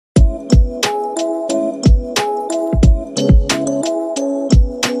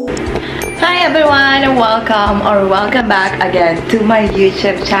Hi everyone, welcome back again to my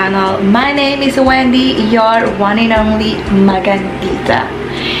YouTube channel. My name is Wendy, your one and only Magandita.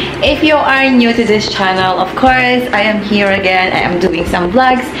 If you are new to this channel, of course, I am here again. I am doing some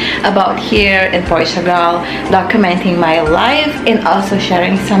vlogs about here in Portugal, documenting my life and also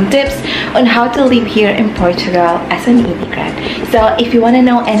sharing some tips on how to live here in Portugal as an immigrant. So if you want to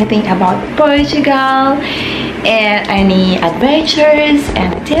know anything about Portugal and any adventures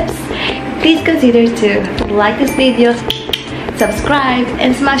and tips, please consider to like this video, subscribe,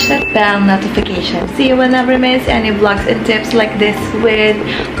 and smash that bell notification so you will never miss any vlogs and tips like this with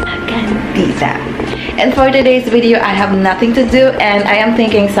Magandita. And for today's video, I have nothing to do and I am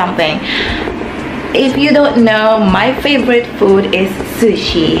thinking something. If you don't know, my favorite food is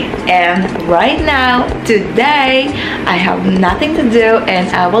sushi, and right now, today, I have nothing to do and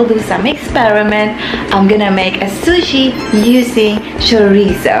I will do some experiment. I'm gonna make a sushi using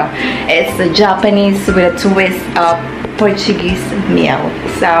chorizo. It's a Japanese with a twist of Portuguese meal.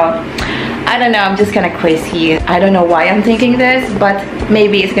 So I don't know, I'm just kinda crazy. I don't know why I'm thinking this, but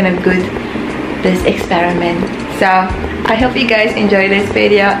maybe it's gonna be good, this experiment. So I hope you guys enjoy this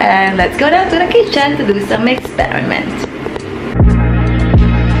video and let's go down to the kitchen to do some experiment.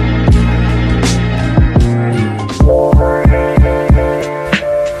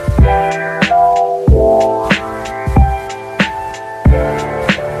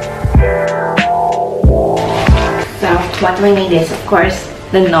 So what we need is, of course,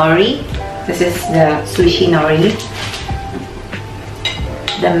 the nori. This is the sushi nori.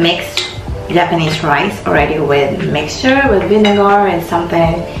 The mixed Japanese rice already with mixture with vinegar and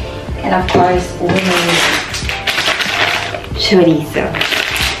something, and of course we need chorizo,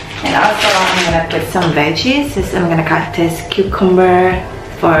 and also I'm gonna put some veggies. I'm gonna cut this cucumber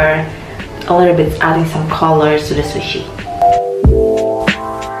for a little bit, adding some colors to the sushi.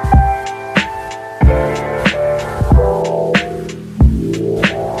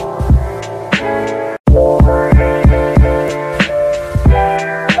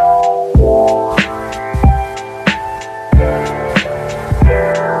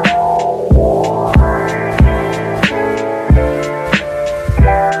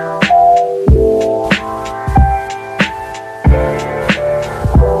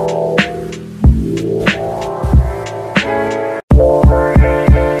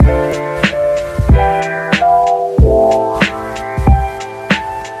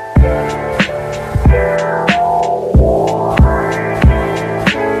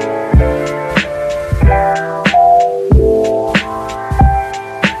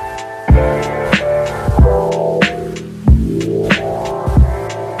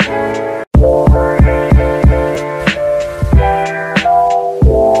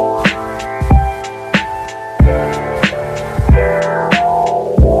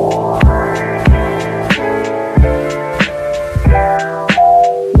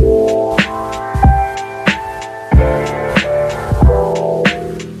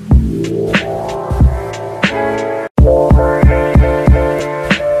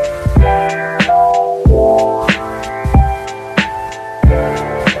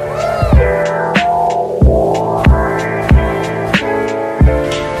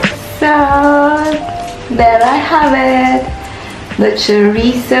 There I have it, the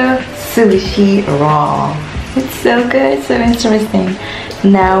chorizo sushi roll. It's so good, so interesting.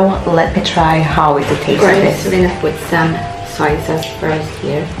 Now let me try how it tastes. First, we're gonna put some soy sauce first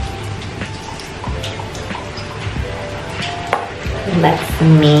here. Let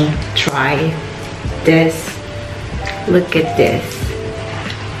me try this. Look at this.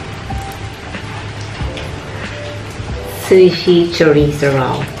 Sushi chorizo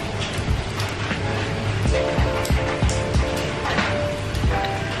roll.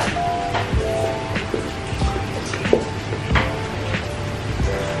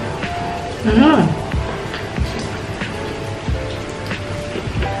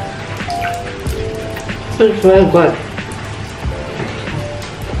 It's very good.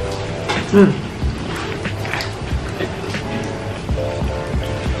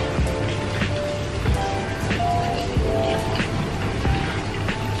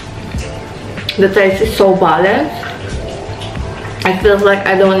 The taste is so balanced. I feel like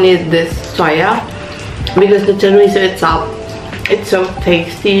I don't need this soya because the chorizo itself, it's so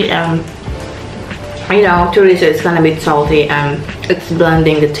tasty, and you know, chorizo is kind of a bit salty and it's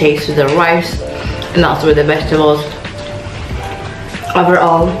blending the taste with the rice and also with the vegetables.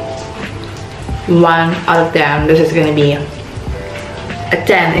 Overall, 1 out of 10. This is gonna be a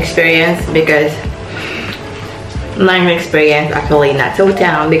 10 experience because 9 experience, actually not so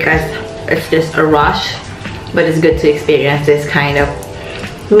 10 because it's just a rush, but it's good to experience this kind of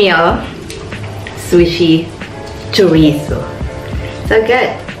meal. Sushi chorizo, so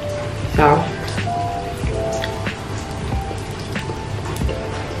good. So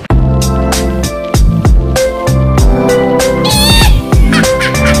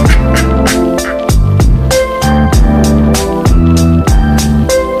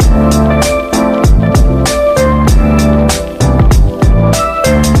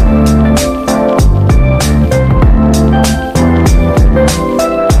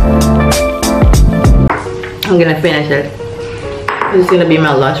I'm gonna finish it. This is gonna be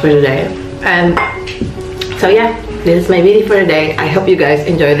my lunch for today. And so yeah, this is my video for today. I hope you guys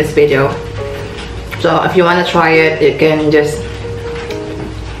enjoy this video. So if you want to try it, you can just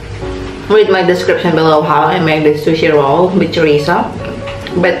read my description below how I make this sushi roll with chorizo.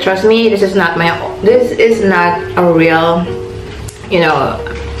 But trust me, this is not a real, you know,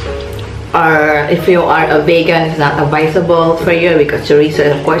 or if you are a vegan, it's not advisable for you because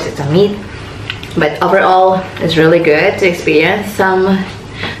chorizo, of course, it's a meat. But overall, it's really good to experience some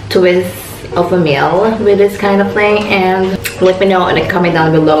twists of a meal with this kind of thing. And let me know in the comment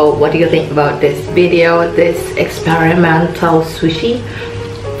down below what do you think about this video, this experimental sushi.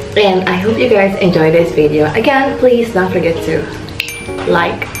 And I hope you guys enjoyed this video. Again, please don't forget to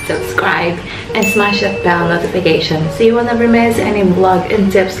like, subscribe, and smash that bell notification so you will never miss any vlog and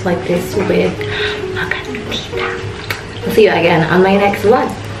tips like this with Magandita. I'll see you again on my next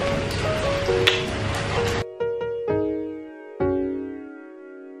vlog.